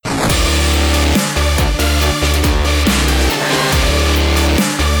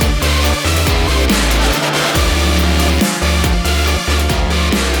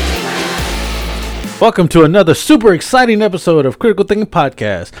Welcome to another super exciting episode of Critical Thinking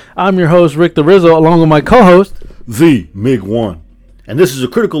Podcast. I'm your host, Rick the Rizzo, along with my co-host, The MiG1. And this is a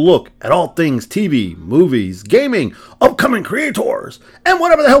critical look at all things TV, movies, gaming, upcoming creators, and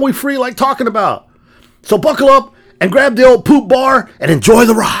whatever the hell we free like talking about. So buckle up and grab the old poop bar and enjoy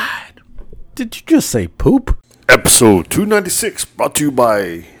the ride. Did you just say poop? Episode 296, brought to you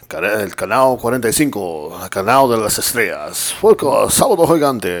by el Canal 45, Canal de las Estrellas. Welcome, Sábado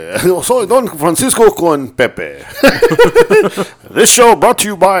Gigante. Yo soy Don Francisco con Pepe. This show brought to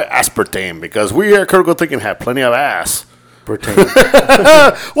you by Aspartame, because we here at Critical Thinking have plenty of ass. What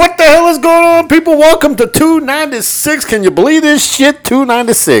the hell is going on, people? Welcome to 296. Can you believe this shit?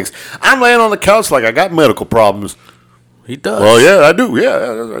 296. I'm laying on the couch like I got medical problems. He does. Well, yeah, I do.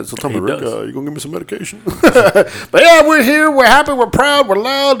 Yeah. So tell me, Rick, you gonna give me some medication? But yeah, we're here. We're happy. We're proud. We're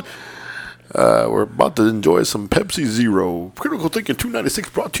loud. We're about to enjoy some Pepsi Zero. Critical Thinking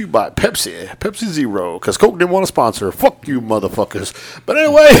 296 brought to you by Pepsi Zero, because Coke didn't want to sponsor. Fuck you, motherfuckers. But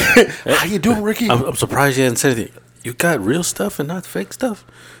anyway, how you doing, Ricky? I'm surprised you hadn't said anything. You got real stuff and not fake stuff?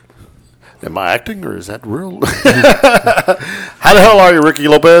 Am I acting, or is that real? How the hell are you, Ricky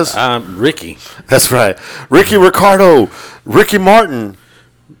Lopez? I'm Ricky. That's right. Ricky Ricardo. Ricky Martin.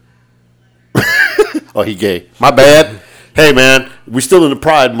 Oh, he gay. My bad. Hey, man, we still in the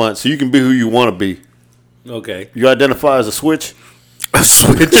Pride Month, so you can be who you want to be. Okay. You identify as a switch? A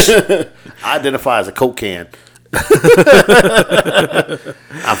switch? I identify as a Coke can. I'm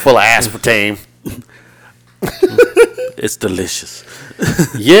full of aspartame. It's delicious.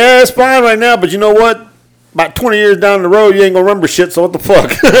 Yeah, it's fine right now, but you know what? About 20 years down the road, you ain't going to remember shit, so what the fuck?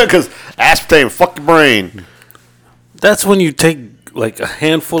 Because aspartame, fuck your brain. That's when you take like a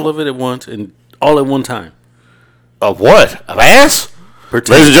handful of it at once and all at one time. Of what? Of ass? Ladies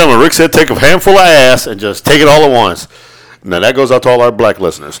and gentlemen, Rick said take a handful of ass and just take it all at once. Now, that goes out to all our black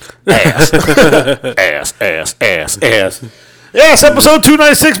listeners. Ass. ass. Yeah, it's episode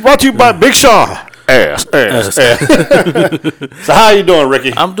 296 brought to you by Big Sean. Ass. So how you doing,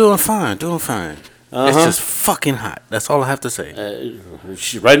 Ricky? I'm doing fine. It's just fucking hot. That's all I have to say.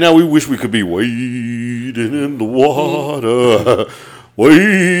 Right now, we wish we could be wading in the water.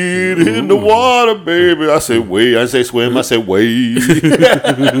 Wade in the water, baby. I say wade. I say swim. I say wade.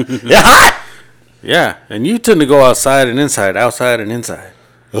 Yeah, hot. Yeah, and you tend to go outside and inside.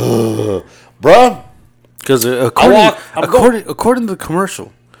 Bruh. Because according to the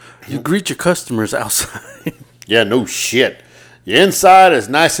commercial, you greet your customers outside. Yeah, no shit. Your inside is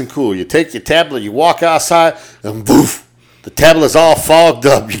nice and cool. You take your tablet, you walk outside, and boof, the tablet's all fogged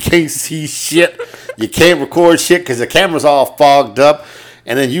up. You can't see shit. You can't record shit because the camera's all fogged up.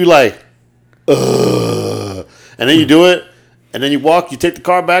 And then you like, and then you do it. And then you walk, you take the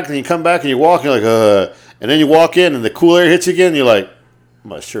car back, and you come back, and you walk, and you're like, and then you walk in, and the cool air hits you again, and you're like,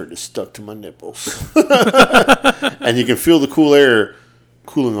 my shirt is stuck to my nipples. And you can feel the cool air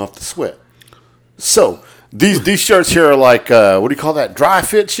cooling off the sweat. So these shirts here are like what do you call that? Dry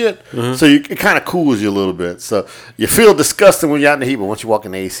fit shit. Mm-hmm. So it kind of cools you a little bit. So you feel disgusting when you're out in the heat, but once you walk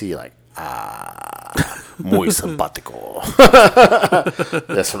in the AC, you're like muy simpático.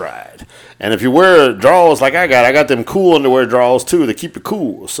 That's right. And if you wear drawers like I got them cool underwear drawers too. They keep you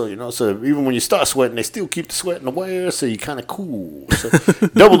cool. So so even when you start sweating, they still keep the sweat in the wear. So you kind of cool. So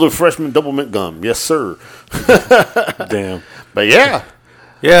double the freshman double mint gum. Yes, sir. Damn. But yeah.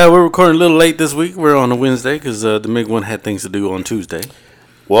 Yeah, we're recording a little late this week. We're on a Wednesday because the MiG-1 had things to do on Tuesday.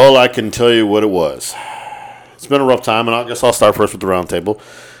 Well, I can tell you what it was. It's been a rough time, and I guess I'll start first with the round table.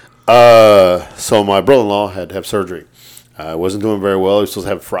 So my brother-in-law had to have surgery. Wasn't doing very well. He was supposed to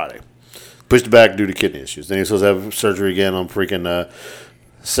have it Friday. Pushed it back due to kidney issues. Then he was supposed to have surgery again on freaking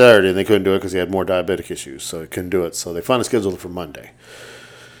Saturday, and they couldn't do it because he had more diabetic issues, so he couldn't do it. So they finally scheduled it for Monday.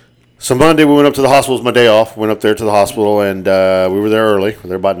 So Monday we went up to the hospital. It was my day off. Went up there to the hospital, and we were there early. We were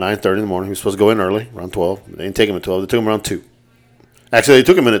there about 9:30 in the morning. He was supposed to go in early, around 12. They didn't take him at 12. They took him around 2. Actually, they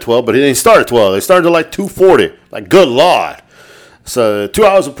took him in at 12, but he didn't start at 12. They started at like 2:40. Like, good Lord. So 2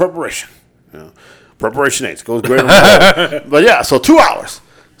 hours of preparation. Preparation aids. Goes great on the But yeah, so 2 hours.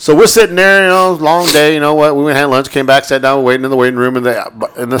 So we're sitting there, long day. You know what? We went and had lunch, came back, sat down, waiting in the waiting room in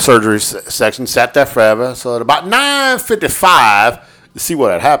the surgery section, sat there forever. So at about 9:55, you see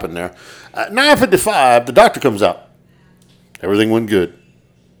what had happened there. At 9:55, the doctor comes out. Everything went good.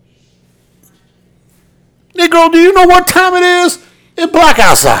 Negro, do you know what time it is? It's black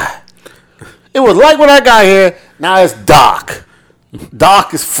outside. It was light when I got here. Now it's dark.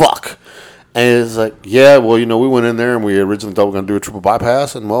 Dark as fuck. And it's like, yeah, well, we went in there and we originally thought we were going to do a triple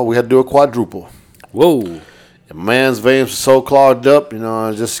bypass. And, well, we had to do a quadruple. Whoa. And man's veins were so clogged up, it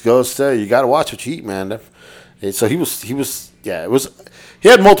just goes to you got to watch what you eat, man. So he was, yeah, it was. He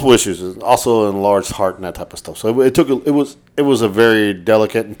had multiple issues, also enlarged heart and that type of stuff. So it was a very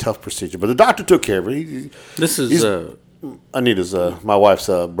delicate and tough procedure. But the doctor took care of it. This is Anita's my wife's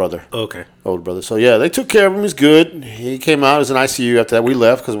brother. okay. Older brother. So yeah, they took care of him. He's good. He came out as an ICU after that. We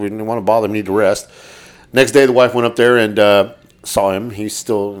left because we didn't want to bother him. Need to rest. Next day, the wife went up there and saw him. He's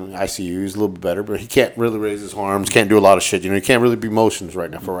still in ICU. He's a little bit better, but he can't really raise his arms. Can't do a lot of shit. He can't really be motions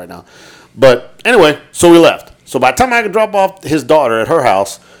right now. But anyway, so we left. So by the time I could drop off his daughter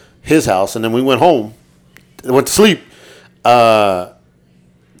at his house, and then we went home, went to sleep. Dude, I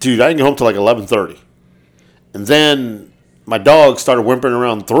didn't get home till like 11:30, and then my dog started whimpering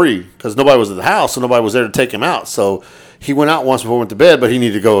around 3 because nobody was at the house, so nobody was there to take him out. So he went out once before he went to bed, but he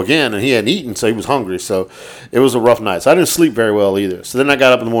needed to go again, and he hadn't eaten, so he was hungry. So it was a rough night. So I didn't sleep very well either. So then I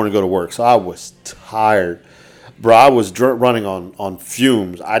got up in the morning to go to work. So I was tired. Bro, I was running on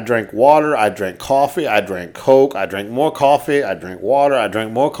fumes. I drank water. I drank coffee. I drank Coke. I drank more coffee. I drank water. I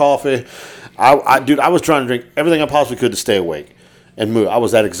drank more coffee. Dude, I was trying to drink everything I possibly could to stay awake and move. I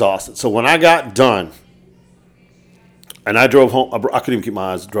was that exhausted. So when I got done, and I drove home, I couldn't even keep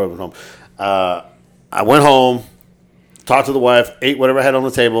my eyes driving home. I went home, talked to the wife, ate whatever I had on the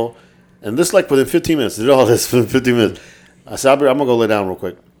table, and this like within 15 minutes. Did all this within 15 minutes. I said, I'm going to go lay down real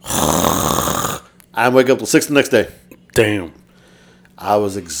quick. I wake up till 6 the next day. Damn. I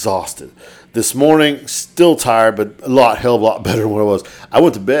was exhausted. This morning, still tired, but hell of a lot better than what I was. I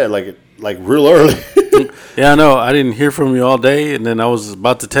went to bed like real early. Yeah, I know. I didn't hear from you all day, and then I was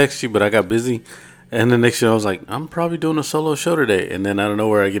about to text you, but I got busy. And the next day, I was like, I'm probably doing a solo show today. And then out of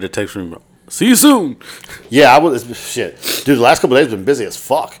nowhere, I get a text from you. See you soon. Yeah, I was. Shit. Dude, the last couple of days have been busy as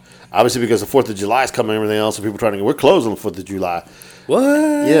fuck. Obviously, because the 4th of July is coming and everything else, and people trying to get. We're closed on the 4th of July.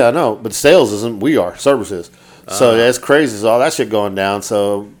 What? Yeah, I know. But sales isn't. We are. Services. So yeah, it's crazy. So all that shit going down.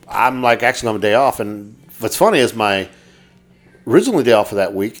 So I'm like actually on a day off. And what's funny is my originally day off for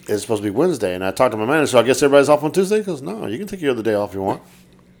that week is supposed to be Wednesday. And I talked to my manager, so I guess everybody's off on Tuesday? He goes, no, you can take your other day off if you want.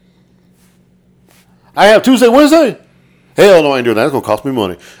 I have Tuesday, Wednesday? Hell no, I ain't doing that. It's going to cost me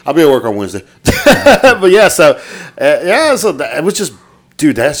money. I'll be at work on Wednesday. But yeah, so it was just,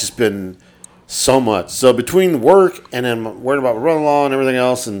 dude, that's just been so much. So between work and then worrying about my brother-in-law and everything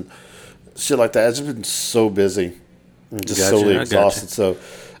else and shit like that, it's just been so busy. I'm just solely exhausted. So,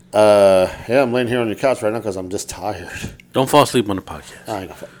 yeah, I'm laying here on your couch right now because I'm just tired. Don't fall asleep on the podcast. I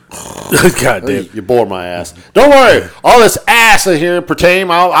ain't gonna fall. God damn. You bore my ass. Don't worry. All this ass in here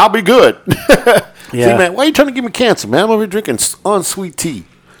pertain, I'll be good. Yeah. See, man, why are you trying to give me cancer, man? I'm over here drinking unsweet tea.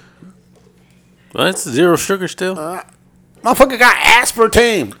 Well, it's 0 sugar still. Motherfucker got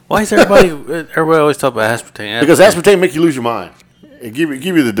aspartame. Why is everybody always talk about aspartame? Because aspartame make you lose your mind. It give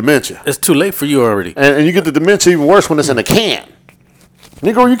you the dementia. It's too late for you already. And you get the dementia even worse when it's in a can.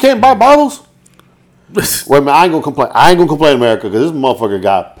 Nigga, you can't buy bottles? Wait a minute, I ain't gonna complain. I ain't gonna complain, America, because this motherfucker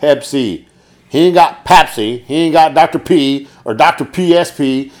got Pepsi. He ain't got Pepsi. He ain't got Dr. P or Dr.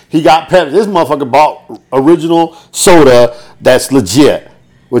 PSP. He got Pepsi. This motherfucker bought original soda that's legit.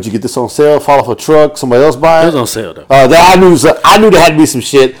 Would you get this on sale? Fall off a truck? Somebody else buy it? It was on sale though. I knew there had to be some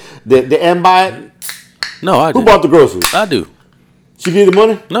shit. Did M buy it? No, I did. Who bought the groceries? I do. She gave you the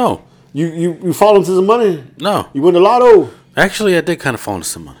money? No. You fall into the money? No. You win the lotto? Actually, I did kind of fall into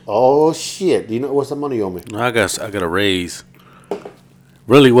some money. Oh shit! Do you know what's the money you owe me? I got a raise.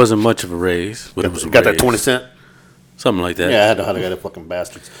 Really wasn't much of a raise, but it was a Got raise. that 20 cent? Something like that. Yeah, I had to get the fucking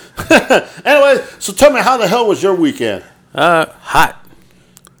bastards. Anyway, so tell me, how the hell was your weekend? Hot.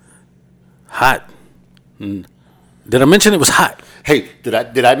 Did I mention it was hot? Hey, did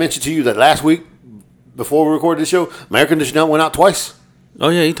I mention to you that last week before we recorded this show, my air conditioner went out twice, Oh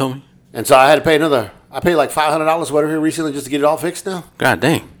yeah, you told me. and so I had to pay another. I paid like $500 whatever here recently just to get it all fixed now. God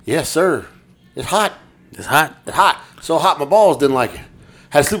dang, Yes, sir. It's hot. it's hot. It's hot. So hot my balls didn't like it.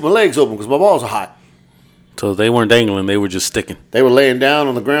 Had to sleep with my legs open because my balls are hot. So they weren't dangling; they were just sticking. They were laying down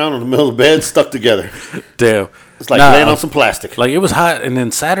on the ground in the middle of the bed, stuck together. Damn, It's like laying on some plastic. Like it was hot, and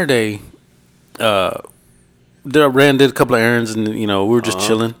then Saturday, did a couple of errands, and we were just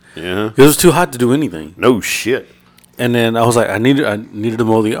chilling. Yeah. It was too hot to do anything, No shit. and then I was like, I needed to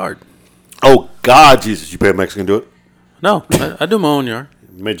mow the yard. Oh, God, Jesus. You pay a Mexican to do it? No, I do my own yard.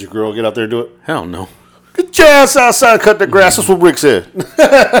 Made your girl get out there and do it? Hell no. Get your ass outside, cut the grass. That's what Rick said.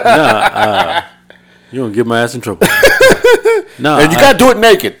 You gonna get my ass in trouble. No, And you got to do it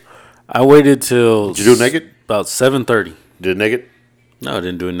naked. I waited till. Did you do it naked? About 7:30. Did it naked? No, I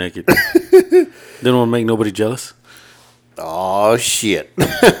didn't do it naked. Didn't want to make nobody jealous. Oh, shit.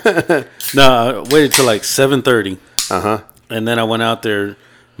 No, I waited till like 7:30. Uh-huh. And then I went out there,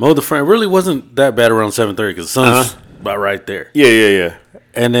 mowed the front. It really wasn't that bad around 7:30 because the sun's about right there. Yeah.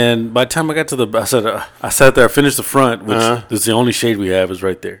 And then by the time I got to I sat there, I finished the front, which is the only shade we have is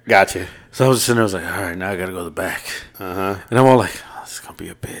right there. Gotcha. So I was sitting there, I was like, all right, now I got to go to the back. And I'm all like, oh, this is going to be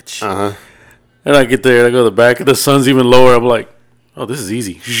a bitch. And I get there, and I go to the back, and the sun's even lower. I'm like, oh, this is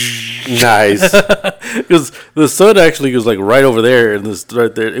easy. Nice. Because the sun actually was like right over there, and this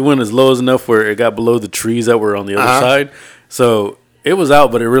right there. It went as low as enough where it got below the trees that were on the other side. So it was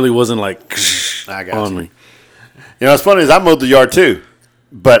out, but it really wasn't like I got on you. me. You know, what's funny is I mowed the yard too,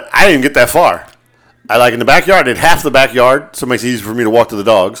 but I didn't get that far. I like in the backyard, I did half the backyard, so it makes it easy for me to walk to the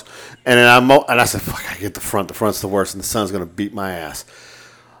dogs. And then I said, fuck, I get the front. The front's the worst, and the sun's going to beat my ass.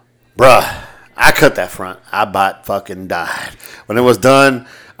 Bruh, I cut that front. I about fucking died. When it was done,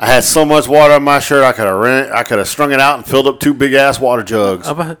 I had so much water on my shirt, I could have strung it out and filled up 2 big-ass water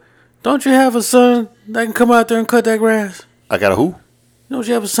jugs. Don't you have a son that can come out there and cut that grass? I got a who? Don't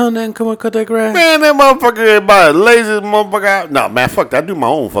you have a son that can come and cut that grass? Man, that motherfucker, everybody lazy motherfucker. No, man, fuck that. I do my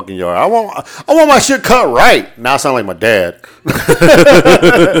own fucking yard. I want my shit cut right. Now I sound like my dad.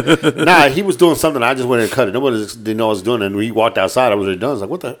 Nah, he was doing something. I just went in and cut it. Nobody didn't know I was doing it. And when he walked outside, I was already done. I was like,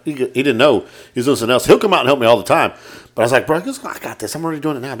 what the? He didn't know. He was doing something else. He'll come out and help me all the time. But I was like, bro, I got this. I'm already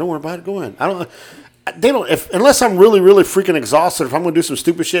doing it now. Don't worry about it. Go in. Unless I'm really, really freaking exhausted, if I'm going to do some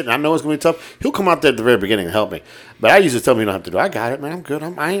stupid shit and I know it's going to be tough, he'll come out there at the very beginning and help me. But I usually tell him you don't have to do it. I got it, man. I'm good.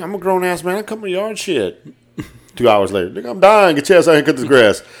 I'm a grown-ass man. I come to the yard shit. 2 hours later. Nigga, I'm dying. Get your ass out here and cut this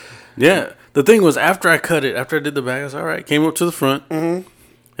grass. Yeah. The thing was, after I did the back, I was all right. Came up to the front. Mm-hmm.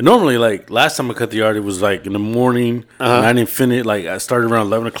 And normally, like, last time I cut the yard, it was like in the morning. And I didn't finish. Like, I started around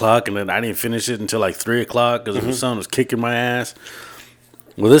 11 o'clock, and then I didn't finish it until like 3 o'clock because the sun was kicking my ass.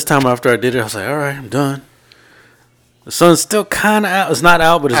 Well, this time after I did it, I was like, all right, I'm done. The sun's still kind of out. It's not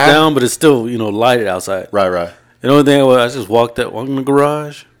out, but it's down, but it's still, lighted outside. Right. And the only thing I just walked in the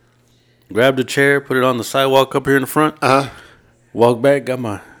garage, grabbed a chair, put it on the sidewalk up here in the front. Walked back, got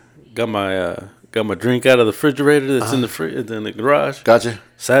my drink out of the refrigerator that's in the garage. Gotcha.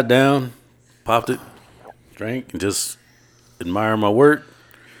 Sat down, popped it, drank, and just admire my work,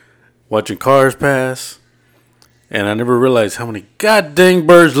 watching cars pass. And I never realized how many goddamn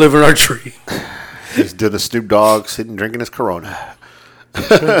birds live in our tree. He's doing the Snoop Dogg, sitting drinking his Corona.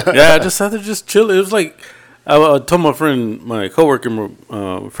 Yeah, I just sat there just chilling. It was like, I told my coworker,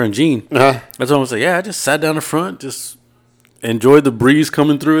 friend Gene, I told him, I said, yeah, I just sat down in front, just enjoyed the breeze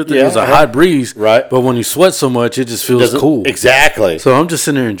coming through it. It was a hot breeze. Right. But when you sweat so much, it just feels cool. Exactly. So I'm just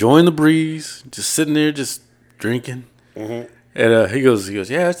sitting there enjoying the breeze, just sitting there, just drinking. Mm-hmm. And he goes,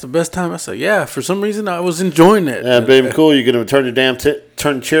 yeah, it's the best time. I said, yeah, for some reason I was enjoying that. Yeah, baby, cool. You're going to turn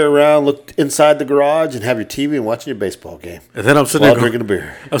the chair around, look inside the garage, and have your TV and watching your baseball game. And then I'm sitting there drinking a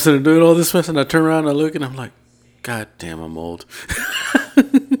beer. I'm sitting there doing all this mess, and I turn around and I look, and I'm like, God damn, I'm old.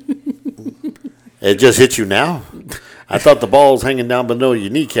 It just hit you now? I thought the balls hanging down below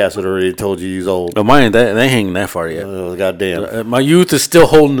your kneecaps had already told you was old. No, mine, they ain't hanging that far yet. Oh, goddamn. My youth is still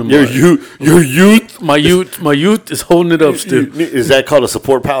holding them. Your youth? My youth is holding it up still. Is that called a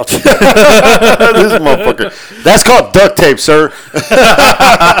support pouch? This motherfucker. That's called duct tape, sir.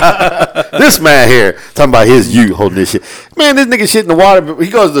 This man here, talking about his youth holding this shit. Man, this nigga shit in the water. He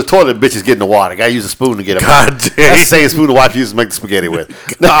goes to the toilet, bitches get in the water. Gotta use a spoon to get him. God damn. That's the same spoon the wife uses to make the spaghetti with.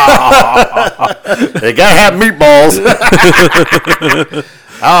 They gotta have meatballs.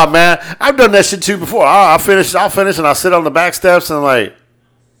 Oh man, I've done that shit too before. I'll finish, and I'll sit on the back steps and I'm like,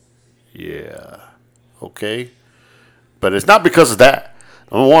 yeah, okay. But it's not because of that.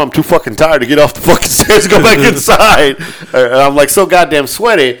 Number one, I'm too fucking tired to get off the fucking stairs and go back inside. And I'm like so goddamn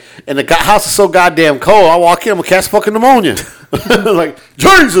sweaty, and the house is so goddamn cold. I walk in, I'm gonna catch fucking pneumonia. Like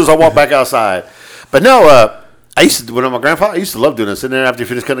Jesus, I walk back outside. But no, I used to, when my grandpa, I used to love doing this. Sitting there after you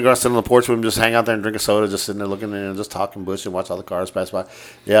finish cutting the grass, sitting on the porch with him, just hang out there and drink a soda, just sitting there looking and just talking bush and watch all the cars pass by.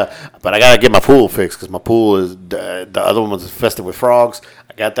 Yeah, but I gotta get my pool fixed because my pool is the other one was infested with frogs.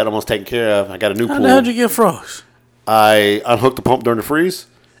 I got that almost taken care of. I got a new pool. How'd you get frogs? I unhooked the pump during the freeze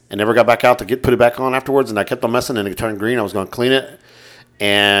and never got back out to put it back on afterwards. And I kept on messing and it turned green. I was going to clean it,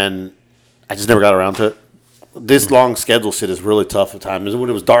 and I just never got around to it. This long schedule shit is really tough at times. When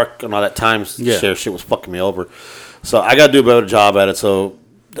it was dark and all that time share shit was fucking me over. So I got to do a better job at it. So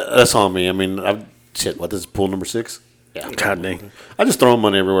that's on me. I mean, what, this is pool number 6? Yeah. God dang. I just throw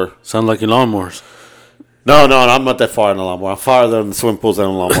money everywhere. Sound like your lawnmowers. No, I'm not that far in the lawnmower. I'm farther than the swimming pools than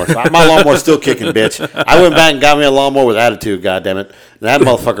the lawnmower. My lawnmower's still kicking, bitch. I went back and got me a lawnmower with attitude, goddammit. And that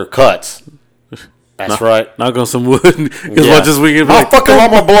motherfucker cuts. That's right. Knock on some wood. Because watch this weekend. My fucking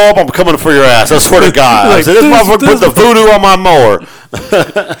lawnmower blow up, I'm coming for your ass. I swear to God. Like, I said, this motherfucker put the voodoo on my mower.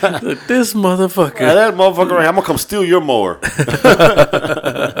 This motherfucker. Yeah, that motherfucker, I'm going to come steal your mower.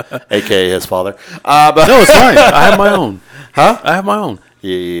 A.K.A. his father. No, it's fine. I have my own. Huh? I have my own.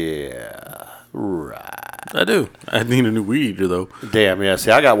 Yeah. Right. I do. I need a new weed eater, though. Damn, yeah.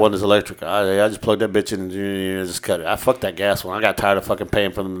 See, I got one that's electric. I just plugged that bitch in and just cut it. I fucked that gas one. I got tired of fucking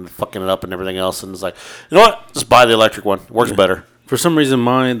paying for them and fucking it up and everything else. And it's like, you know what? Just buy the electric one. Works better. For some reason,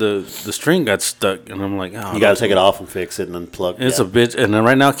 mine, the string got stuck. And I'm like, oh. You got to take it off and fix it and unplug it. It's a bitch. And then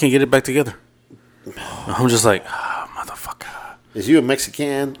right now, I can't get it back together. I'm just like, motherfucker. Is you a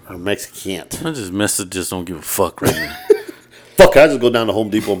Mexican or Mexicant? I just messages don't give a fuck right now. Fuck, I just go down to Home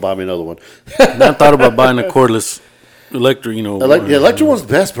Depot and buy me another one. I thought about buying a cordless electric, you know. The electric one's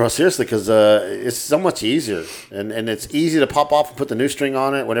best, bro. Seriously, because it's so much easier. And it's easy to pop off and put the new string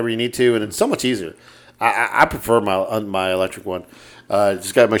on it whenever you need to. And it's so much easier. I prefer my electric one.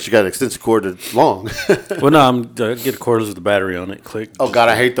 Just got to make sure you got an extension cord that's long. Well, no, I get cordless with the battery on it. Click. Oh, God,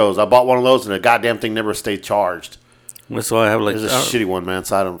 I hate those. I bought one of those and the goddamn thing never stayed charged. That's why I have like. It's a shitty one, man,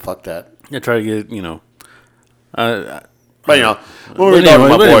 so I don't fuck that. I try to get, you know. But, you know, we were talking about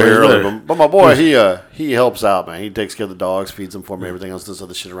my boy here earlier. But my boy, he helps out, man. He takes care of the dogs, feeds them for me, everything else, does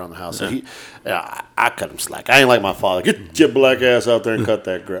other shit around the house. So I cut him slack. I ain't like my father. Get your black ass out there and cut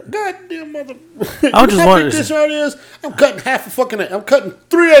that grass. Goddamn mother. I was just wondering. This right is. I'm cutting half a fucking. I'm cutting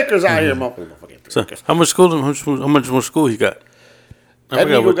 3 acres out here, motherfucker. So, how much more school he got? That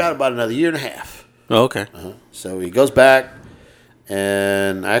nigga got about another year and a half. Oh, okay. So he goes back,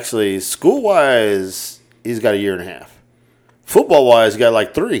 and actually, school-wise, he's got a year and a half. Football-wise, he got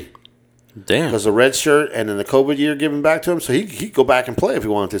like 3. Damn. Because the red shirt and then the COVID year given back to him. So he could go back and play if he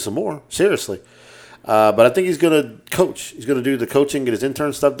wanted to some more. Seriously. But I think he's going to coach. He's going to do the coaching, get his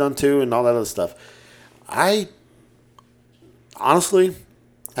intern stuff done too, and all that other stuff. Honestly,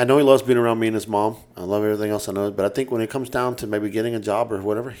 I know he loves being around me and his mom. I love everything else I know. But I think when it comes down to maybe getting a job or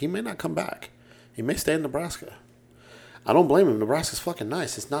whatever, he may not come back. He may stay in Nebraska. I don't blame him. Nebraska's fucking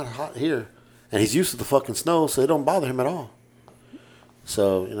nice. It's not hot here. And he's used to the fucking snow, so it don't bother him at all.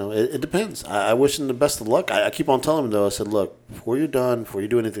 So, you know, it depends. I wish him the best of luck. I keep on telling him, though, I said, look, before you're done, before you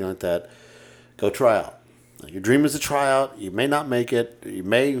do anything like that, go try out. Your dream is to try out. You may not make it. You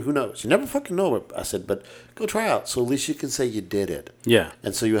may, who knows? You never fucking know. I said, but go try out so at least you can say you did it. Yeah.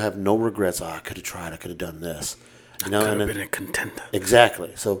 And so you have no regrets. I could have tried. I could have done this. You know, could have been a contender.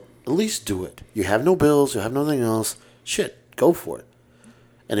 Exactly. So at least do it. You have no bills. You have nothing else. Shit, go for it.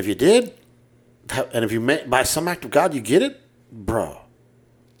 And if you did, and if you by some act of God you get it, bro,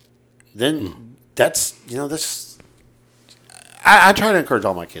 then that's, you know, that's. I try to encourage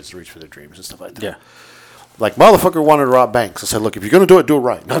all my kids to reach for their dreams and stuff like that. Yeah. Like, motherfucker wanted to rob banks. I said, look, if you're going to do it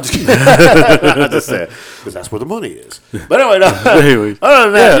right. No, I'm just kidding. I just said, because that's where the money is. But anyway, no. Anyway. Other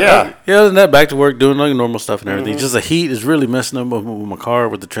than that, yeah. Other than that, back to work, doing like normal stuff and everything. Just the heat is really messing up with my car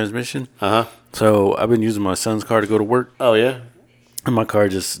with the transmission. So I've been using my son's car to go to work. Oh, yeah? And my car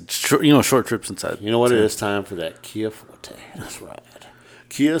just, short trips inside. You know what? It is time for that Kia Forte. That's right.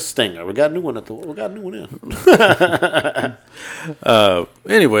 Kia Stinger. We got a new one in.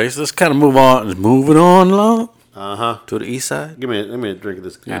 Anyways, let's kind of move on. Moving on along. To the east side. Give me a drink of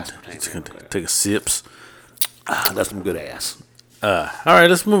this. Take a sips. That's some good ass. All right,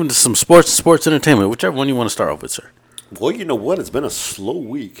 let's move into some sports entertainment. Whichever one you want to start off with, sir. Well, you know what? It's been a slow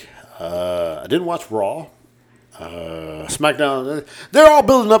week. I didn't watch Raw. SmackDown, they're all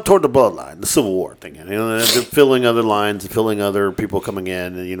building up toward the bloodline, the Civil War thing. You know, they're filling other lines, filling other people coming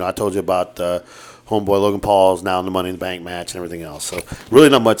in. And, you know, I told you about homeboy Logan Paul's now in the Money in the Bank match and everything else. So really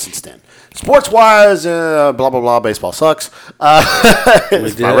not much since then. Sports-wise, blah, blah, blah, baseball sucks. My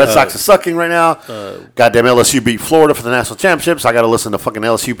Red Sox are sucking right now. Goddamn LSU beat Florida for the national championships. I got to listen to fucking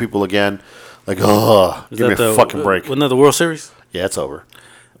LSU people again. Like, give me a fucking break. Wasn't that the World Series? Yeah, it's over.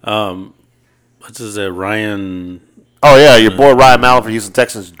 What's his Ryan? Oh, yeah, your boy Ryan Mallett for Houston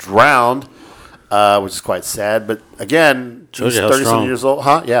Texans drowned, which is quite sad. But, again, he's 37 years old.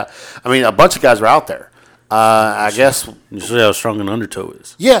 Huh? Yeah. I mean, a bunch of guys were out there. I guess. You see how strong an undertow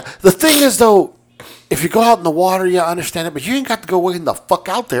is. Yeah. The thing is, though, if you go out in the water, yeah, I understand it. But you ain't got to go way the fuck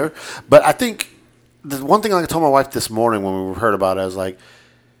out there. But I think the one thing I told my wife this morning when we heard about it, I was like,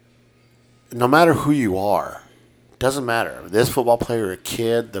 no matter who you are, doesn't matter. This football player, a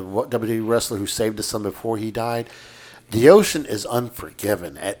kid, the WWE wrestler who saved his son before he died, the ocean is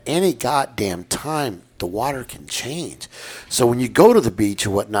unforgiving. At any goddamn time, the water can change. So when you go to the beach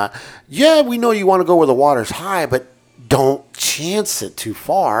or whatnot, yeah, we know you want to go where the water's high, but don't chance it too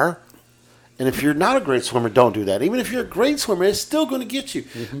far. And if you're not a great swimmer, don't do that. Even if you're a great swimmer, it's still going to get you.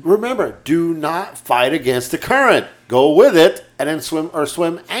 Remember, do not fight against the current. Go with it and then swim,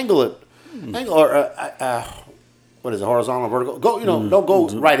 angle it. Angle or what is it, horizontal, vertical? Go, don't go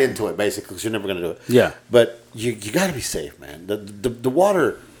right into it, basically, because you're never going to do it. Yeah. But you got to be safe, man. The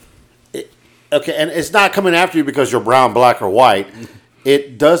water, okay, and it's not coming after you because you're brown, black, or white.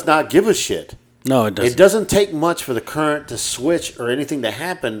 it does not give a shit. No, it doesn't. It doesn't take much for the current to switch or anything to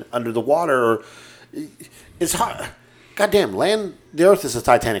happen under the water. Or it's hard. Goddamn, the Earth is a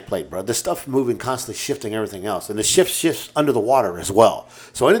titanic plate, bro. This stuff moving, constantly shifting everything else. And the shifts under the water as well.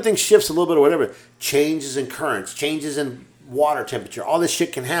 So anything shifts a little bit or whatever, changes in currents, changes in water temperature. All this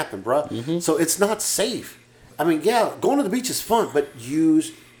shit can happen, bro. Mm-hmm. So it's not safe. I mean, yeah, going to the beach is fun, but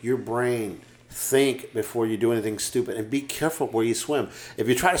use your brain. Think before you do anything stupid, and be careful where you swim. If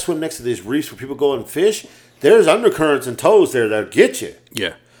you try to swim next to these reefs where people go and fish, there's undercurrents and tows there that'll get you.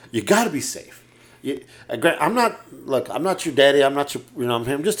 Yeah. You got to be safe. I'm not your daddy. I'm not your,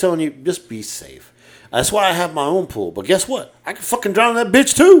 I'm just telling you, just be safe. That's why I have my own pool. But guess what? I can fucking drown in that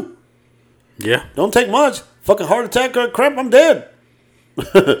bitch too. Yeah. Don't take much. Fucking heart attack or crap, I'm dead.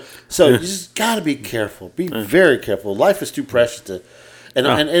 So you just got to be careful. Be very careful. Life is too precious to, and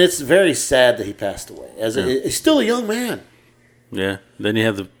it's very sad that he passed away. He's still a young man. Yeah. Then you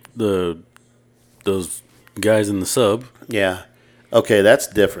have those guys in the sub. Yeah. Okay, that's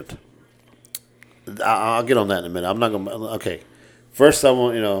different. I'll get on that in a minute. I'm not going to... Okay. First, I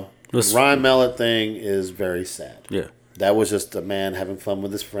want, Ryan Mallett thing is very sad. Yeah. That was just a man having fun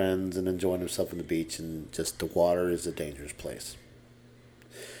with his friends and enjoying himself on the beach, and just the water is a dangerous place.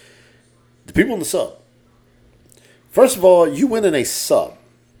 The people in the sub. First of all, you went in a sub,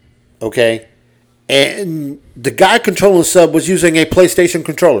 okay? And the guy controlling the sub was using a PlayStation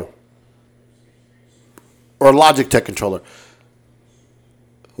controller. Or a Logitech controller.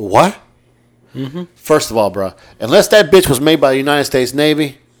 What? Mm-hmm. First of all, bro, unless that bitch was made by the United States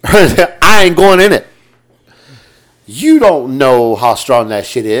Navy, I ain't going in it. You don't know how strong that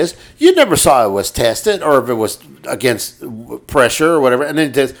shit is. You never saw it was tested or if it was against pressure or whatever. And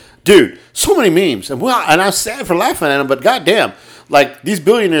then just, dude, so many memes. And I'm sad for laughing at them, but goddamn, like these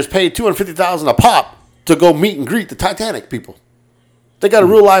billionaires paid $250,000 a pop to go meet and greet the Titanic people. They got a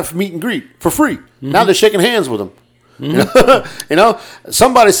real life meet and greet for free. Mm-hmm. Now they're shaking hands with them. Mm-hmm.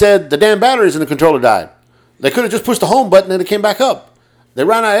 Somebody said the damn batteries in the controller died. They could have just pushed the home button and it came back up. They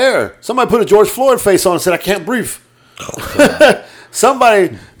ran out of air. Somebody put a George Floyd face on and said, I can't breathe.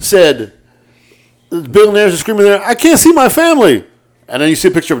 Somebody said, the billionaires are screaming there, I can't see my family. And then you see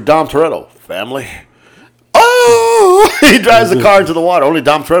a picture of Dom Toretto. Family? Oh! He drives the car into the water. Only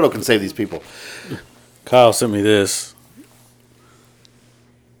Dom Toretto can save these people. Kyle sent me this.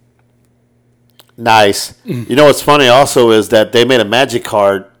 Nice. You know what's funny also is that they made a magic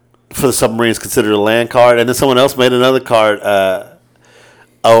card for the submarines considered a land card, and then someone else made another card.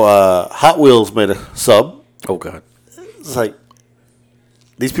 Hot Wheels made a sub. Oh, God. It's like,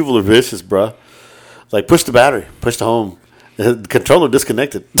 these people are vicious, bro. Like, push the battery, push the home. The controller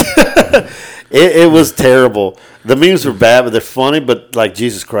disconnected. It was terrible. The memes were bad, but they're funny, but like,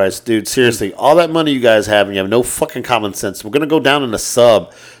 Jesus Christ, dude, seriously, all that money you guys have and you have no fucking common sense. We're going to go down in a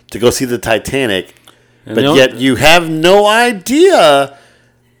sub to go see the Titanic, and but yet you have no idea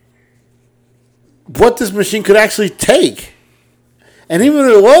what this machine could actually take. And even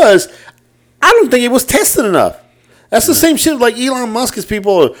if it was, I don't think it was tested enough. That's the same shit like Elon Musk's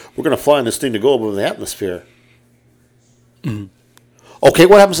people, we're going to fly in this thing to go above the atmosphere. Mm-hmm. Okay,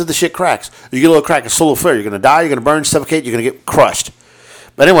 what happens if the shit cracks? You get a little crack, it's solar flare. You're going to die, you're going to burn, suffocate, you're going to get crushed.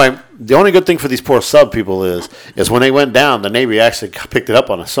 But anyway, the only good thing for these poor sub people is when they went down, the Navy actually picked it up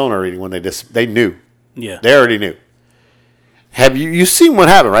on a sonar reading when they knew. Yeah. They already knew. Have you seen what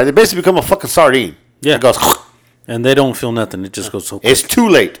happened, right? They basically become a fucking sardine. Yeah. It goes, and they don't feel nothing. It just goes so quick. It's too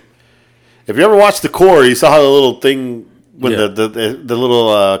late. If you ever watched The Core, you saw how the little thing when the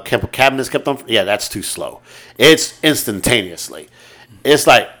little cabinets kept on. Yeah, that's too slow. It's instantaneously. It's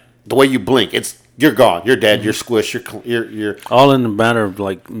like the way you blink. You're gone. You're dead. Mm-hmm. You're squished. You're all in a matter of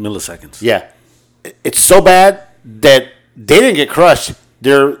like milliseconds. Yeah, it's so bad that they didn't get crushed.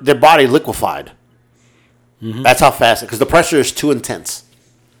 Their body liquefied. Mm-hmm. That's how fast. Because the pressure is too intense.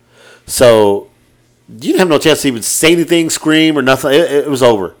 So you didn't have no chance to even say anything, scream or nothing. It was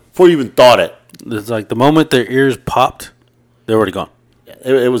over before you even thought it. It's like the moment their ears popped, they're already gone.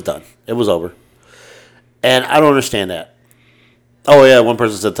 It was done. It was over. And I don't understand that. Oh, yeah, one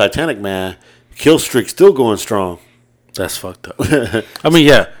person said, Titanic, man, kill streak still going strong. That's fucked up. I mean,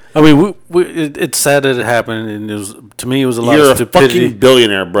 yeah. I mean, it's sad that it happened, and to me, it was a lot of stupidity. You're a fucking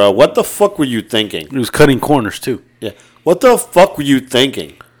billionaire, bro. What the fuck were you thinking? He was cutting corners, too. Yeah. What the fuck were you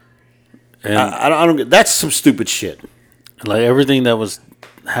thinking? And I don't get. That's some stupid shit. Like, everything that was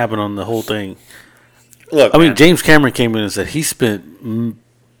happening on the whole thing. Look, I mean, James Cameron came in and said he spent,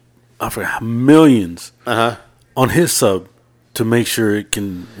 I forgot, millions on his sub to make sure it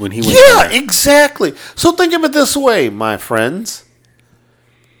can, when he went exactly. So think of it this way, my friends.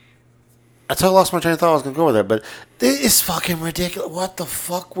 I totally lost my train of thought. I was going to go over there, but it's fucking ridiculous. What the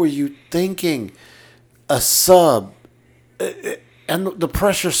fuck were you thinking? A sub. And the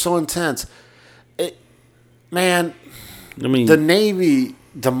pressure's so intense. Man, I mean, the Navy,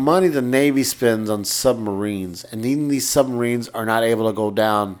 the money the Navy spends on submarines, and even these submarines are not able to go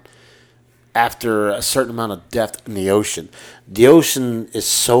down after a certain amount of depth in the ocean. The ocean is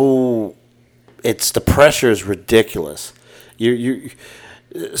so... the pressure is ridiculous. You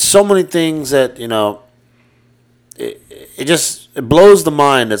so many things that, it blows the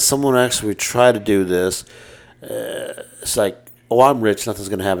mind that someone actually tried to do this. It's like, oh, I'm rich, nothing's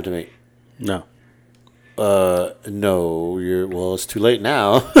going to happen to me. no. No, it's too late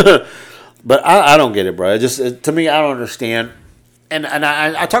now. But I don't get it, bro. To me, I don't understand. And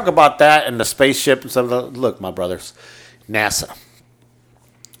I talk about that and the spaceship and stuff. Look, my brothers, NASA,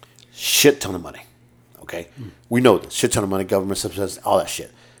 shit ton of money. Okay, we know this. Shit ton of money, government subsidies, all that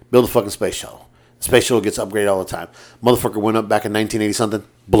shit. Build a fucking space shuttle. The space shuttle gets upgraded all the time. Motherfucker went up back in 1980 something,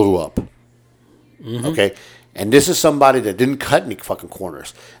 blew up. Mm-hmm. Okay, and this is somebody that didn't cut any fucking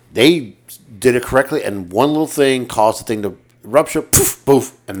corners. They did it correctly, and one little thing caused the thing to rupture, poof,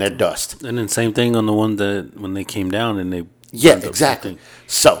 poof, and they're dust. And then same thing on the one that when they came down and they... Yeah, exactly.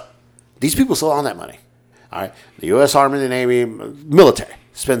 So, these people still own that money. All right, the U.S. Army, the Navy, military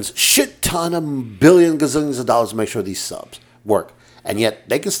spends shit ton of billions, gazillions of dollars to make sure these subs work, and yet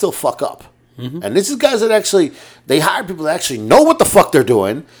they can still fuck up. Mm-hmm. And this is guys that actually they hire people that actually know what the fuck they're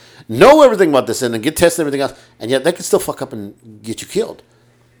doing, know everything about this, and get tested and everything else, and yet they can still fuck up and get you killed.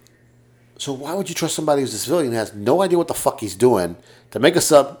 So why would you trust somebody who's a civilian and has no idea what the fuck he's doing to make a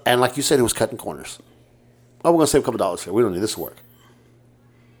sub, and like you said, he was cutting corners? Oh, we're going to save a couple dollars here. We don't need this to work.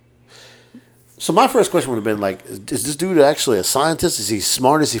 So my first question would have been like, is this dude actually a scientist? Is he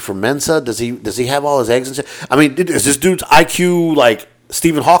smart? Is he from Mensa? Does he have all his eggs and shit? I mean, is this dude's IQ like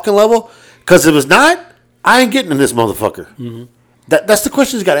Stephen Hawking level? Because if it was not, I ain't getting in this motherfucker. Mm-hmm. That's the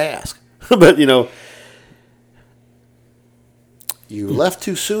question you got to ask. But, you left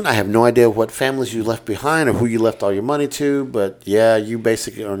too soon. I have no idea what families you left behind or who you left all your money to. But, yeah, you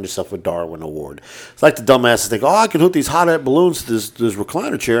basically earned yourself a Darwin Award. It's like the dumbasses think, I can hook these hot air balloons to this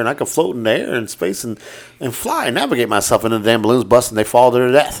recliner chair and I can float in the air and space and fly and navigate myself. And then the damn balloons bust and they fall to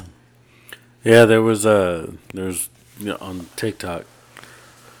their death. Yeah, there was on TikTok,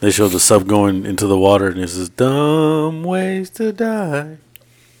 they showed the sub going into the water and it says, dumb ways to die.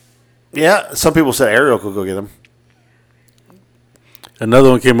 Yeah, some people said Ariel could go get them. Another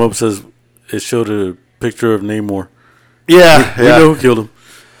one came up and says it showed a picture of Namor. Yeah, we know who killed him.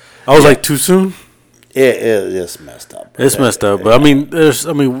 I was like, too soon. It's messed up. Bro. It's messed up, but we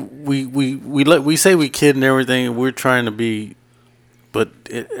say we kid and everything, and we're trying to be, but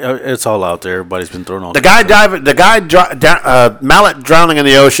it's all out there. Everybody's been thrown off. Mallet drowning in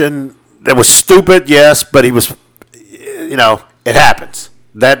the ocean. That was stupid, yes, but he was, it happens.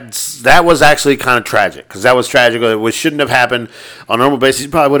 That was actually kind of tragic because that was tragic. It shouldn't have happened on a normal basis.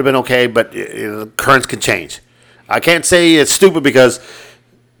 It probably would have been okay, but currents can change. I can't say it's stupid because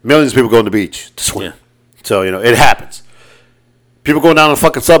millions of people go on the beach to swim. Yeah. So, it happens. People going down a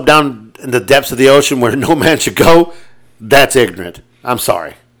fucking sub down in the depths of the ocean where no man should go, that's ignorant. I'm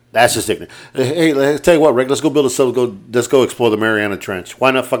sorry. That's just ignorant. Hey, let's tell you what, Rick, let's go build a sub. Let's go explore the Mariana Trench.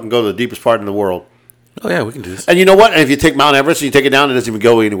 Why not fucking go to the deepest part in the world? Oh, yeah, we can do this. And you know what? And if you take Mount Everest and you take it down, it doesn't even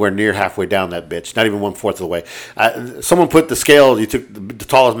go anywhere near halfway down that bitch. Not even 1/4 of the way. Someone put the scale, you took the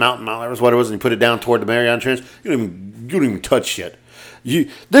tallest mountain, Mount Everest, whatever it was, and you put it down toward the Mariana Trench. You don't even touch shit.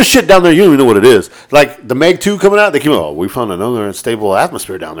 There's shit down there, you don't even know what it is. Like the Meg 2 coming out, they came out, we found another unstable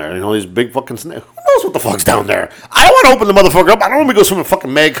atmosphere down there. And all these big fucking snakes. Who knows what the fuck's down there? I don't want to open the motherfucker up. I don't want to go swimming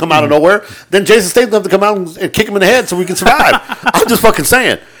fucking Meg come out of nowhere. Then Jason Statham have to come out and kick him in the head so we can survive. I'm just fucking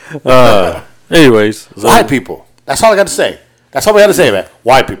saying. Anyways. So. White people. That's all I got to say. That's all we had to say, man.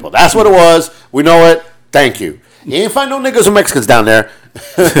 White people. That's what it was. We know it. Thank you. You ain't find no niggas or Mexicans down there.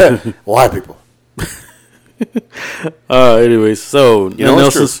 White people. Anyways, so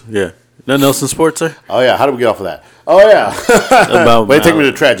Nelson's, yeah. No Nelson Sports, sir? Oh, yeah. How do we get off of that? Oh, yeah. Way to take me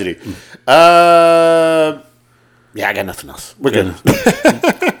to tragedy. Yeah, I got nothing else. We're good.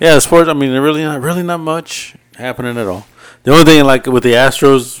 Yeah, sports, I mean, really not much happening at all. The only thing, like, with the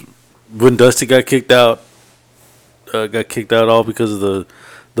Astros, when Dusty got kicked out all because of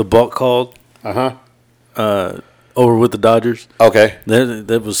the balk called. Over with the Dodgers. Okay.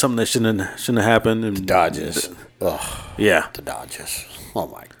 That was something that shouldn't have happened. And the Dodgers. Ugh. Yeah. The Dodgers. Oh,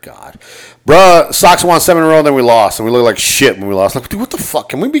 my God. Bruh, Sox won 7 in a row, then we lost. And we looked like shit when we lost. Like, dude, what the fuck?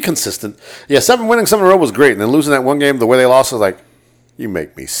 Can we be consistent? Yeah, 7 in a row was great. And then losing that one game, the way they lost, was like, you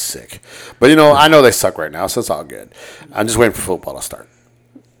make me sick. But, I know they suck right now, so it's all good. I'm just waiting for football to start.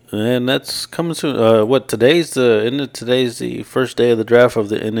 And that's coming soon. Today's the first day of the draft of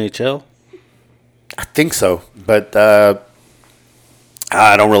the NHL? I think so, but I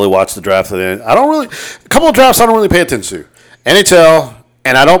don't really watch the draft. A couple of drafts I don't really pay attention to. NHL,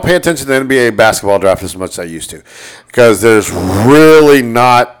 and I don't pay attention to the NBA basketball draft as much as I used to, because there's really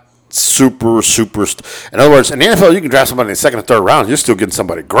not super. In other words, in the NFL, you can draft somebody in the second or third round. You're still getting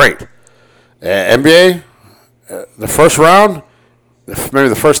somebody great. NBA, the first round, maybe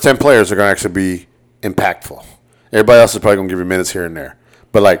the first 10 players are going to actually be impactful. Everybody else is probably going to give you minutes here and there.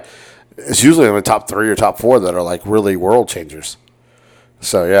 But, like, it's usually in the top 3 or top 4 that are, like, really world changers.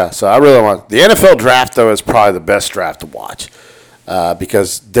 So, yeah. So, I really want – the NFL draft, though, is probably the best draft to watch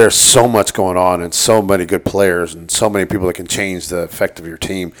because there's so much going on and so many good players and so many people that can change the effect of your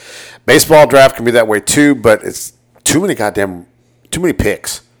team. Baseball draft can be that way, too, but it's too many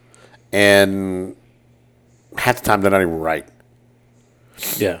picks. And half the time, they're not even right.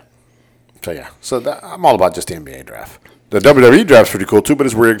 Yeah. So, yeah. So, I'm all about just the NBA draft. The WWE draft's pretty cool, too, but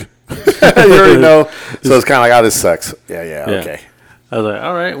it's rigged. You already know. So, it's kind of like, this sucks. Yeah, okay. I was like,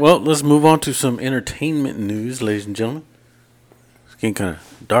 all right, well, let's move on to some entertainment news, ladies and gentlemen. It's getting kind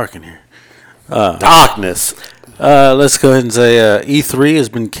of dark in here. Darkness. Let's go ahead and say E3 has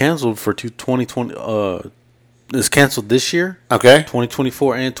been canceled for 2020. It's canceled this year. Okay.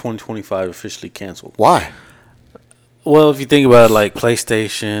 2024 and 2025 officially canceled. Why? Well, if you think about it, like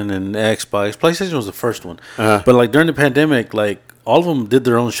PlayStation and Xbox, PlayStation was the first one. Uh-huh. But like during the pandemic, like all of them did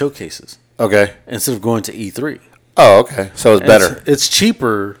their own showcases Okay. instead of going to E3. Oh, okay. So it's better. It's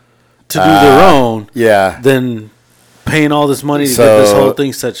cheaper to do their own Yeah. than paying all this money to get this whole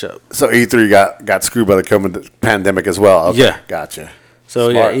thing set up. So E3 got screwed by the COVID pandemic as well. Okay. Yeah. Gotcha.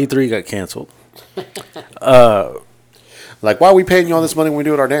 So Smart. yeah, E3 got canceled. Like, why are we paying you all this money when we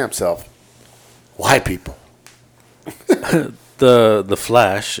do it our damn self? Why, people? The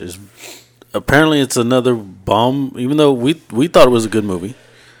Flash is apparently it's another bomb. Even though we thought it was a good movie,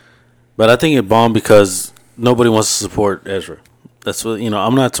 but I think it bombed because nobody wants to support Ezra. That's what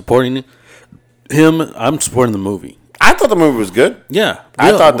I'm not supporting him. I'm supporting the movie. I thought the movie was good. Yeah,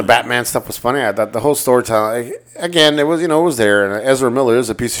 I thought the Batman stuff was funny. I thought the whole storytelling, again, it was, it was there. And Ezra Miller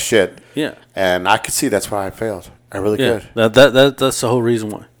is a piece of shit. Yeah, and I could see that's why I failed. I really could. That's the whole reason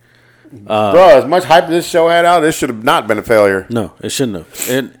why. Bro, as much hype this show had out, this should have not been a failure. No, it shouldn't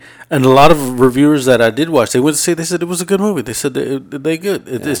have. And a lot of reviewers that I did watch, they said it was a good movie. They said they good.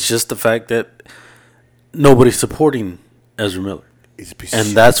 It's just the fact that nobody's supporting Ezra Miller. He's a piece of And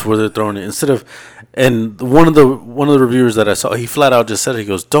shit. that's where they're throwing it instead of. And one of the reviewers that I saw, he flat out just said, he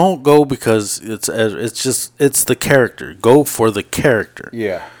goes, "Don't go because it's the character. Go for the character."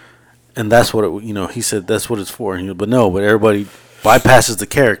 Yeah. And that's what he said that's what it's for. But everybody bypasses the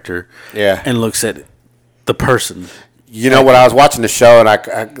character. Yeah. And looks at the person. When I was watching the show and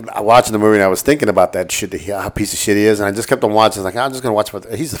I watching the movie and I was thinking about that shit, how piece of shit he is, and I just kept on watching. Like, I'm just gonna watch.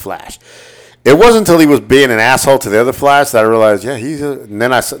 He's the Flash. It wasn't until he was being an asshole to the other Flash that I realized, yeah, and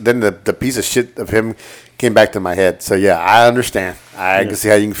then the piece of shit of him came back to my head. So yeah, I understand. I can see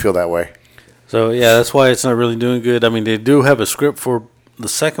how you can feel that way. So yeah, that's why it's not really doing good. I mean, they do have a script for the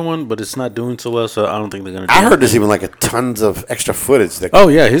second one, but it's not doing so well. So I don't think they're gonna. I heard there's even like tons of extra footage. Oh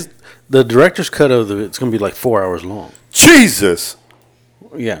yeah, the director's cut of it's gonna be like 4 hours long. Jesus.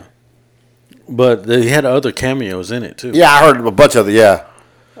 Yeah, but they had other cameos in it too. Yeah, I heard a bunch of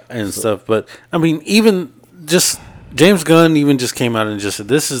and stuff. But I mean, even just James Gunn even just came out and just said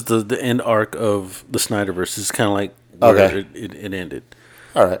this is the end arc of the Snyderverse. It's kind of like where it ended.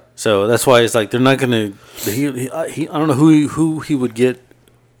 All right. So that's why it's like they're not gonna. He I don't know who he would get,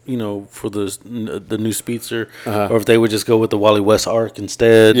 for the new Speedster, or if they would just go with the Wally West arc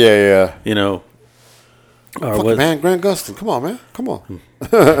instead. Yeah. Or what? Man, Grant Gustin, come on, man, come on.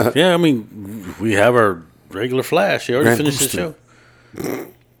 Yeah, I mean, we have our regular Flash. He already finished the show.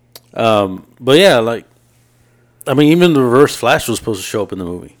 But yeah, like, I mean, even the Reverse Flash was supposed to show up in the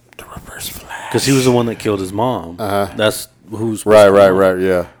movie. The Reverse Flash, because he was the one that killed his mom. That's who's right.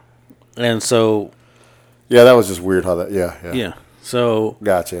 Yeah, and so that was just weird how that. Yeah. So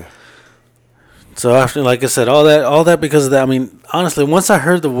gotcha. So after, like I said, all that because of that. I mean, honestly, once I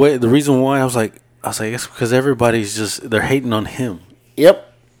heard the reason why, I was like, it's because everybody's they're hating on him.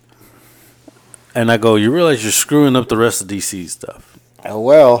 Yep. And I go, you realize you're screwing up the rest of DC stuff. Oh,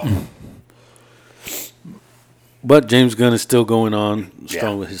 well. But James Gunn is still going on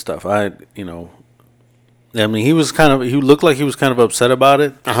strong with his stuff. I mean, he looked like he was kind of upset about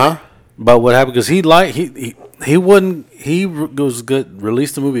it. About what happened because he goes good.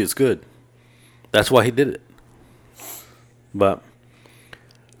 Release the movie. It's good. That's why he did it. But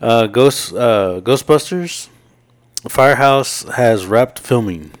Ghostbusters Firehouse has wrapped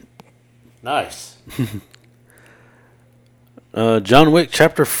filming Nice. John Wick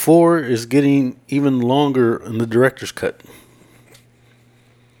Chapter 4 is getting even longer in the director's cut.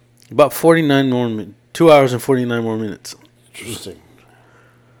 About 49 more 2 hours and 49 more minutes. Interesting.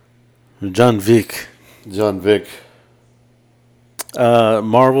 John Wick. John Vick.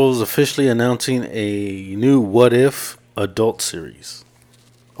 Marvel's officially announcing a new What If adult series.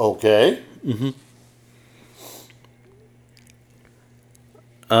 Okay.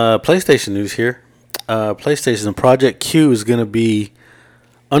 PlayStation news here. PlayStation Project Q is going to be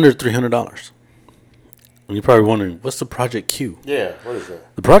under $300. And you're probably wondering, what's the Project Q? Yeah, what is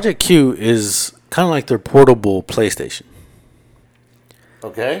that? The Project Q is kind of like their portable PlayStation.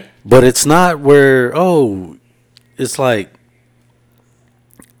 Okay. But it's not where, it's like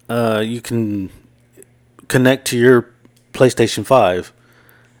you can connect to your PlayStation 5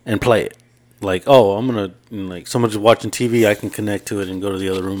 and play it. Like, someone's watching TV, I can connect to it and go to the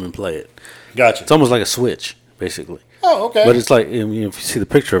other room and play it. Gotcha. It's almost like a Switch, basically. Oh, okay. But it's like, if you see the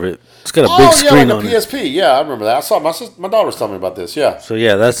picture of it, it's got a big screen like on a it. PSP. Yeah, I remember that. I saw my daughter was telling me about this. Yeah. So,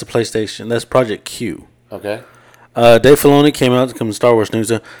 yeah, that's the PlayStation. That's Project Q. Okay. Dave Filoni came out to come to Star Wars news.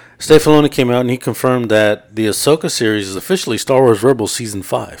 Dave Filoni came out and he confirmed that the Ahsoka series is officially Star Wars Rebels Season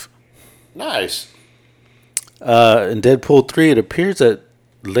 5. Nice. In Deadpool 3, it appears that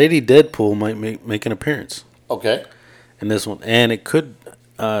Lady Deadpool might make an appearance Okay. in this one. And it could,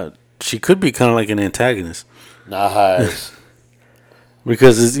 she could be kind of like an antagonist. Nice.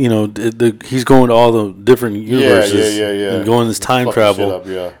 Because, he's going to all the different universes. Yeah. And going this time Fucking travel. shit up,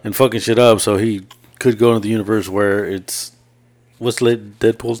 yeah. And fucking shit up. So he could go into the universe where it's, what's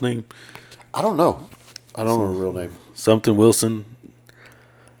Deadpool's name? I don't know. I don't know her real name. Something Wilson.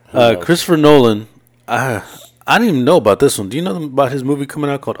 knows? Christopher Nolan. I didn't even know about this one. Do you know about his movie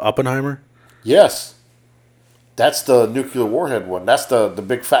coming out called Oppenheimer? Yes. That's the nuclear warhead one. That's the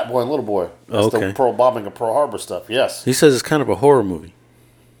big fat boy and little boy. That's Okay. the Pearl bombing of Pearl Harbor stuff. Yes. He says it's kind of a horror movie.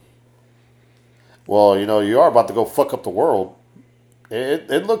 Well, you are about to go fuck up the world.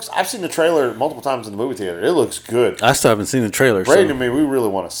 It looks. I've seen the trailer multiple times in the movie theater. It looks good. I still haven't seen the trailer. Brady So. and me, we really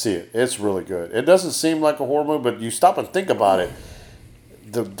want to see it. It's really good. It doesn't seem like a horror movie, but you stop and think about it.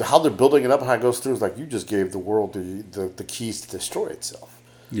 How they're building it up and how it goes through is like you just gave the world the keys to destroy itself.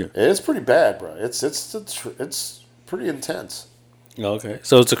 Yeah. It's pretty bad, bro. It's pretty intense. Okay.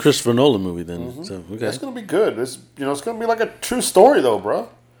 So it's a Christopher Nolan movie then. Mm-hmm. So okay. It's gonna be good. It's gonna be like a true story though, bro.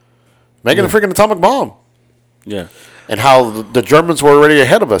 Making a freaking atomic bomb. Yeah. And how the Germans were already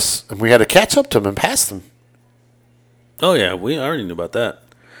ahead of us, and we had to catch up to them and pass them. Oh yeah, we already knew about that.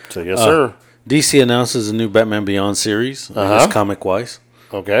 So yes, sir. DC announces a new Batman Beyond series, comic wise.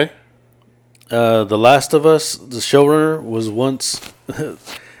 Okay. The Last of Us, the showrunner was once,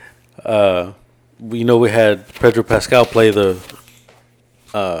 we had Pedro Pascal play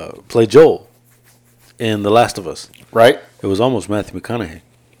Joel in The Last of Us. Right. It was almost Matthew McConaughey.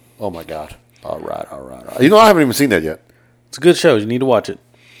 Oh my God. All right. I haven't even seen that yet. It's a good show. You need to watch it.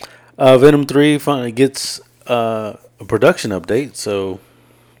 Venom 3 finally gets a production update, so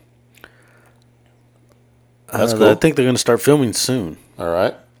That's cool. I think they're going to start filming soon. All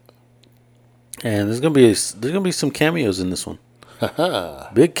right. And there's going to be some cameos in this one.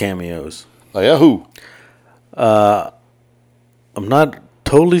 Big cameos. Oh yeah, who? I'm not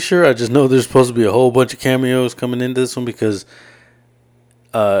totally sure. I just know there's supposed to be a whole bunch of cameos coming into this one because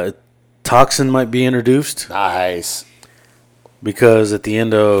Toxin might be introduced. Nice. Because at the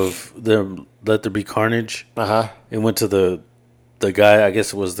end of Let There Be Carnage, it went to the guy. I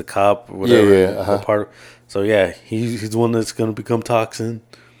guess it was the cop or whatever. Yeah. So yeah, he's the one that's going to become Toxin.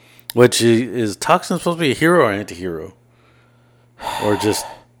 Which is Toxin supposed to be a hero or anti-hero? Or just...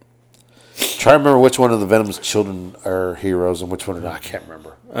 Try to remember which one of the Venom's children are heroes and which one are not. I can't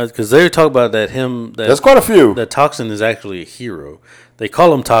remember. Because they talk about that There's quite a few. That Toxin is actually a hero. They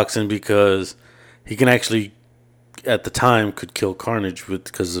call him Toxin because he can actually, at the time, could kill Carnage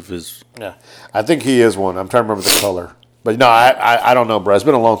because of his... Yeah. I think he is one. I'm trying to remember the color. But no, I don't know, bro. It's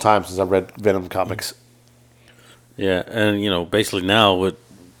been a long time since I read Venom comics. Yeah, and, basically now what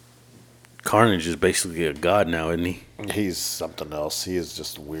Carnage is basically a god now, isn't he? He's something else. He is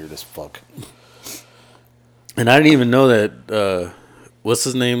just weird as fuck. And I didn't even know that. What's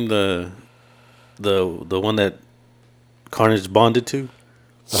his name? The one that Carnage bonded to.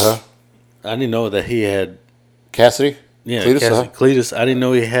 I didn't know that he had Cassidy. Yeah, Cletus. Cletus. I didn't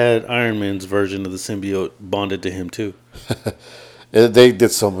know he had Iron Man's version of the symbiote bonded to him too. They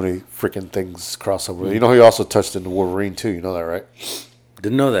did so many freaking things crossover. You know, he also touched into Wolverine too. You know that, right?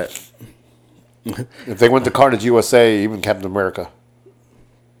 Didn't know that. If they went to Carnage USA, even Captain America.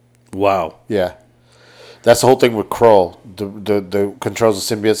 Wow. Yeah. That's the whole thing with Krull. The controls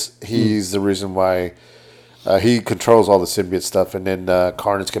the symbiotes. He's the reason why he controls all the symbiote stuff, and then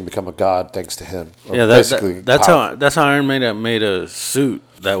Carnage can become a god thanks to him. Yeah, that's how Iron Man made a suit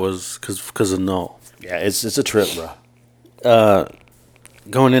that was because of Null. Yeah, it's a trip, bro.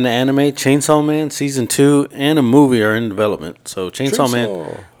 Going into anime, Chainsaw Man season 2 and a movie are in development. So Chainsaw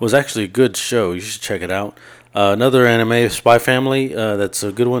Man was actually a good show. You should check it out. Another anime, Spy Family. That's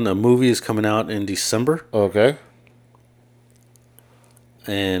a good one. The movie is coming out in December. Okay.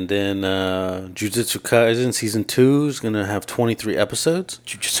 And then Jujutsu Kaisen season 2 is going to have 23 episodes.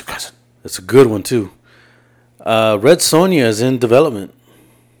 Jujutsu Kaisen. That's a good one too. Red Sonja is in development.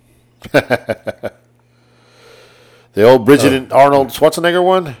 The old Bridget and Arnold Schwarzenegger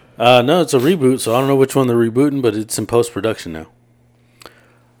one? No, it's a reboot, so I don't know which one they're rebooting, but it's in post-production now.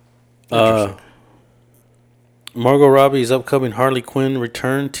 Margot Robbie's upcoming Harley Quinn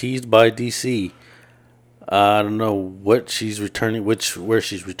return teased by DC. I don't know what she's returning, where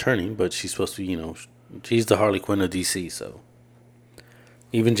she's returning, but she's supposed to be, she's the Harley Quinn of DC, so.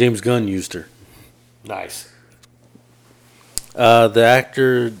 Even James Gunn used her. Nice. The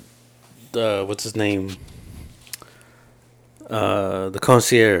actor, what's his name? The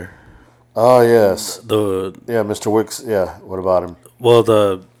concierge. Oh, yes. Yeah, Mr. Wicks. Yeah, what about him? Well,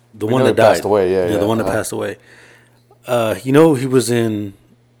 the one that died. Passed away, yeah. The one that passed away. He was in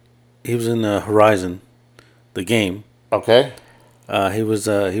Horizon, the game. Okay. He was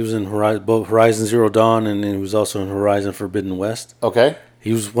in both Horizon Zero Dawn, and then he was also in Horizon Forbidden West. Okay.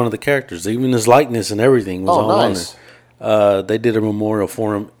 He was one of the characters. Even his likeness and everything was all nice. on there. They did a memorial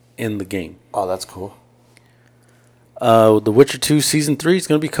for him in the game. Oh, that's cool. The Witcher 2 Season 3 is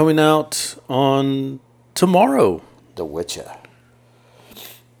going to be coming out on tomorrow. The Witcher.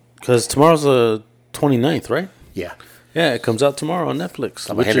 Because tomorrow's the 29th, right? Yeah. Yeah, it comes out tomorrow on Netflix.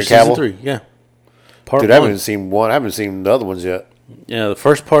 I'm Witcher Henry Season Cavill? 3, yeah. Part Dude, I 1. haven't seen one. I haven't seen the other ones yet. Yeah, the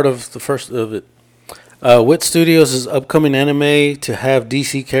first part of it. Wit Studios is upcoming anime to have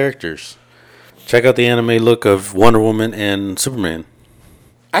DC characters. Check out the anime look of Wonder Woman and Superman.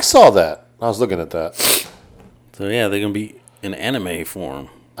 I saw that. I was looking at that. So yeah, they're gonna be in anime form.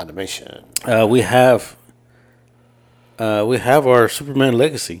 Animation. We have our Superman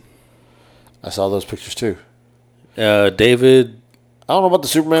legacy. I saw those pictures too. David I don't know about the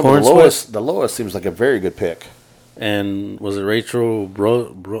Superman, but the Lois seems like a very good pick. and was it Rachel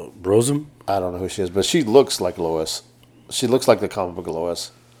Brosum? I don't know who she is, but she looks like Lois. She looks like the comic book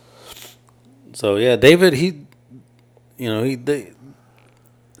Lois. So yeah, David,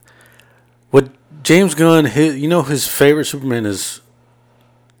 what James Gunn, his favorite Superman is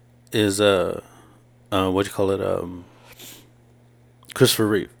what do you call it? Christopher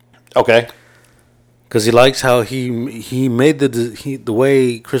Reeve. Okay. Because he likes how he made the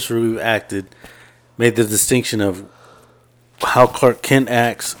way Christopher Reeve acted, made the distinction of how Clark Kent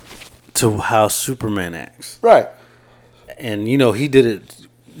acts to how Superman acts. Right. And he did it.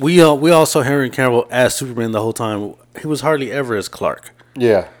 We all saw Henry Cavill as Superman the whole time. He was hardly ever as Clark.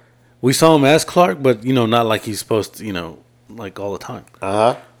 Yeah. We saw him as Clark, but not like he's supposed to, like all the time.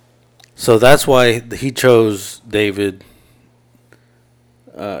 So that's why he chose David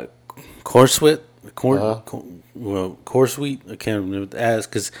Cornsweet. Cornsweet. I can't remember as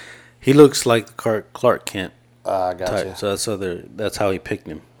because he looks like the Clark Kent Gotcha. type. So that's how he picked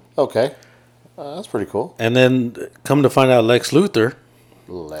him. Okay. That's pretty cool. And then come to find out, Lex Luthor.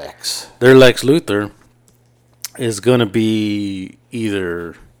 Their Lex Luthor is gonna be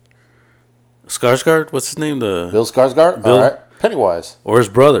either Skarsgård. What's his name? Bill Skarsgård. Bill, all right. Pennywise. or his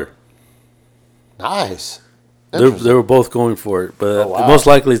brother. Nice. They were both going for it, but most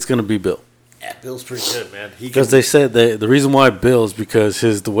likely it's going to be Bill. Yeah, Bill's pretty good, man. Because they said the reason why Bill is because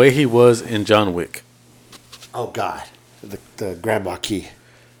the way he was in John Wick. Oh God, the Grand Marquis.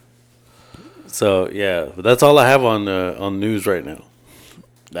 So yeah, but that's all I have on news right now.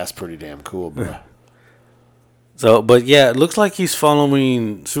 That's pretty damn cool, bro. So, but yeah, it looks like he's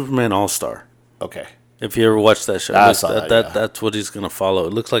following Superman All-Star. Okay. If you ever watched that show, I saw that. That's what he's going to follow.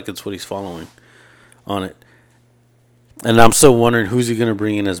 It looks like it's what he's following on it. And I'm still wondering who's he going to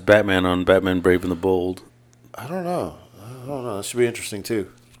bring in as Batman on Batman Brave and the Bold. I don't know. That should be interesting too.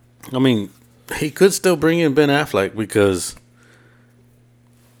 I mean, he could still bring in Ben Affleck because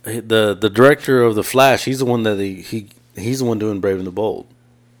the director of The Flash, he's the one that he's the one doing Brave and the Bold.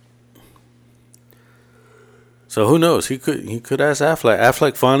 So who knows? He could ask Affleck.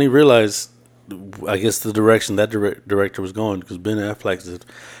 Affleck finally realized, I guess, the direction that director was going because Ben Affleck said,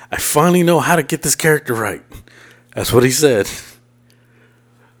 "I finally know how to get this character right." That's what he said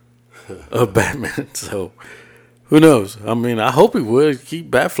of Batman. So who knows? I mean, I hope he would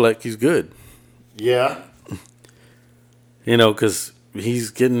keep Affleck. He's good. Yeah. You know, because he's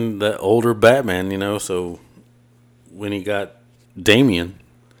getting the older Batman, you know, so when he got Damian.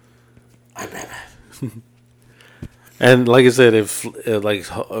 I'm Batman. And like I said, if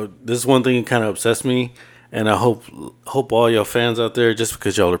this is one thing that kind of obsessed me, and I hope all y'all fans out there, just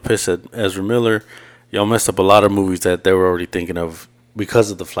because y'all are pissed at Ezra Miller, y'all messed up a lot of movies that they were already thinking of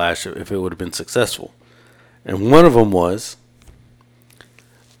because of The Flash if it would have been successful. And one of them was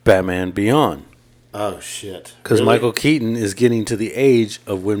Batman Beyond. Oh, shit. Because Really? Michael Keaton is getting to the age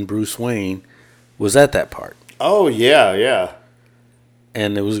of when Bruce Wayne was at that part. Oh, yeah, yeah.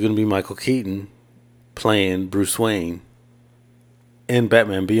 And it was going to be Michael Keaton playing Bruce Wayne in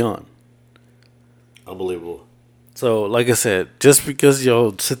Batman Beyond. Unbelievable. So, like I said, just because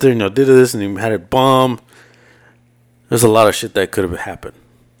y'all sit there and y'all did this and you had it bomb, there's a lot of shit that could have happened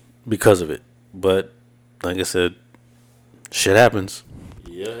because of it. But, like I said, shit happens.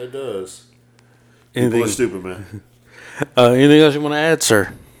 Yeah, it does. Anything, People are stupid, man. anything else you want to add,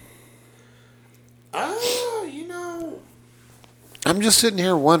 sir? You know, I'm just sitting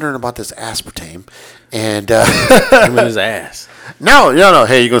here wondering about this aspartame. And, I mean, his ass. No.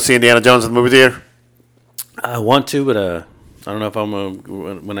 Hey, you going to see Indiana Jones in the movie theater? I want to, but I don't know if I'm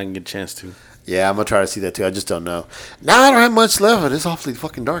when I can get a chance to. Yeah, I'm going to try to see that too. I just don't know. Now I don't have much left. It's awfully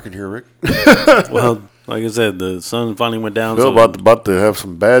fucking dark in here, Rick. Well, like I said, the sun finally went down. Phil about to have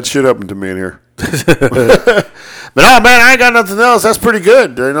some bad shit happen to me in here. But no, man, I ain't got nothing else. That's pretty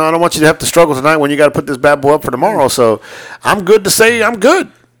good. You know, I don't want you to have to struggle tonight when you got to put this bad boy up for tomorrow. So I'm good to say I'm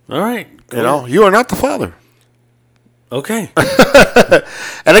good. All right. Cool. You know, you are not the father. Okay.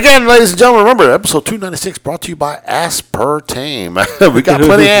 And again, ladies and gentlemen, remember, episode 296 brought to you by Aspartame. We got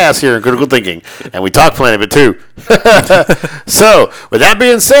plenty of ass here in Critical Thinking, and we talk plenty of it too. So, with that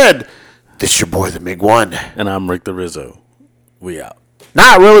being said, this is your boy, the Mig One. And I'm Rick the Rizzo. We out.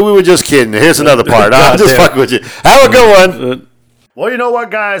 Not really, we were just kidding. Here's another part. I'm just fucking with you. Have a good one. Well, you know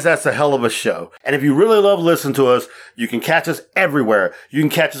what, guys? That's a hell of a show. And if you really love listening to us, you can catch us everywhere. You can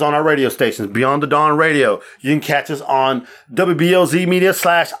catch us on our radio stations, Beyond the Dawn Radio. You can catch us on WBLZ Media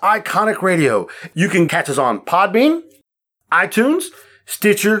 /Iconic Radio. You can catch us on Podbean, iTunes,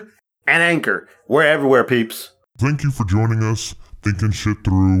 Stitcher, and Anchor. We're everywhere, peeps. Thank you for joining us, thinking shit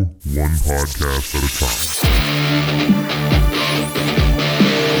through one podcast at a time.